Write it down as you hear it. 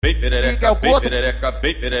Bem perereca, bem perereca,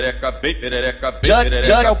 bem perereca, bem perereca, bem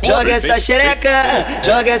perereca. Joga essa xereca,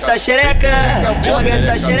 joga essa xereca, joga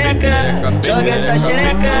essa xereca, joga essa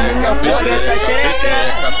xereca, joga essa xereca.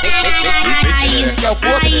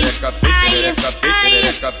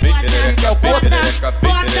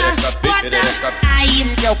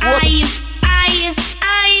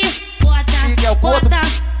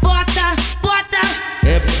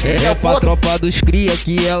 É pra tropa dos cria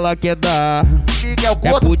que ela quer dar.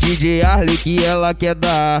 É pro DJ Arley que ela quer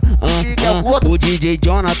dar. O DJ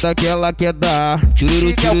Jonatha que ela quer dar.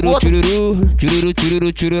 Chururu, chururu, chururu, chururu,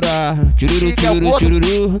 chururu, chururá. Chururu, chururu,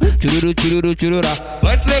 chururu, chururu, chururu, chururá.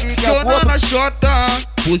 Vai flexionando a Xota,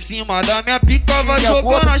 por cima da minha pica vai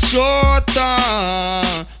jogando a Xota.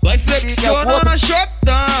 Vai flexionando a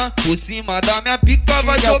Xota, por cima da minha pica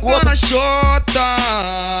vai jogando a Xota.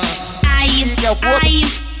 Aí,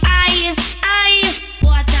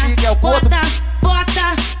 bota, bota,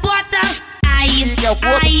 bota, bota. Aí,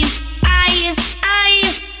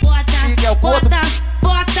 bota, bota,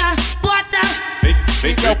 bota.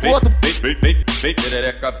 Bem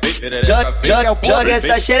perereca, bem perereca. Joga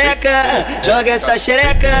essa xereca, joga essa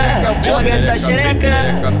xereca, joga essa xereca,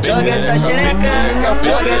 joga essa xereca,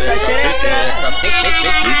 joga essa xereca.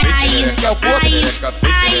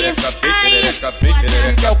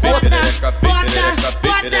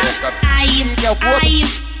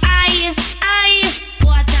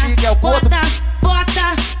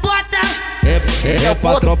 É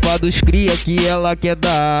pra tropa dos cria que ela quer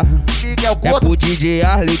dar. É pro DJ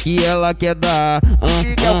Arley que ela quer dar.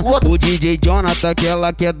 O DJ Jonatha que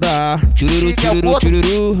ela quer dar. Chururu, chururu,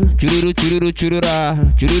 chururu, chururu, chururu, chururá.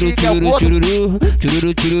 Chururu, chururu, chururu,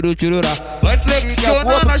 chururu, chururu, chururá. Vai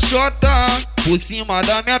flexionando a Xota, por cima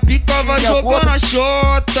da minha pica vai jogando a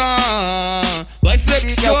Xota. Vai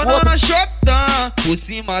flexionando a Xota, por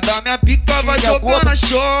cima da minha pica vai jogando a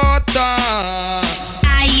Xota.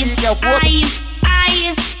 Aí,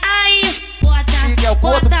 bota,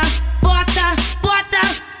 bota, bota, bota.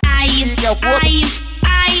 Aí,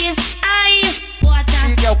 bota,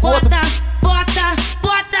 bota, bota,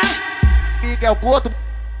 bota. Miguel Couto.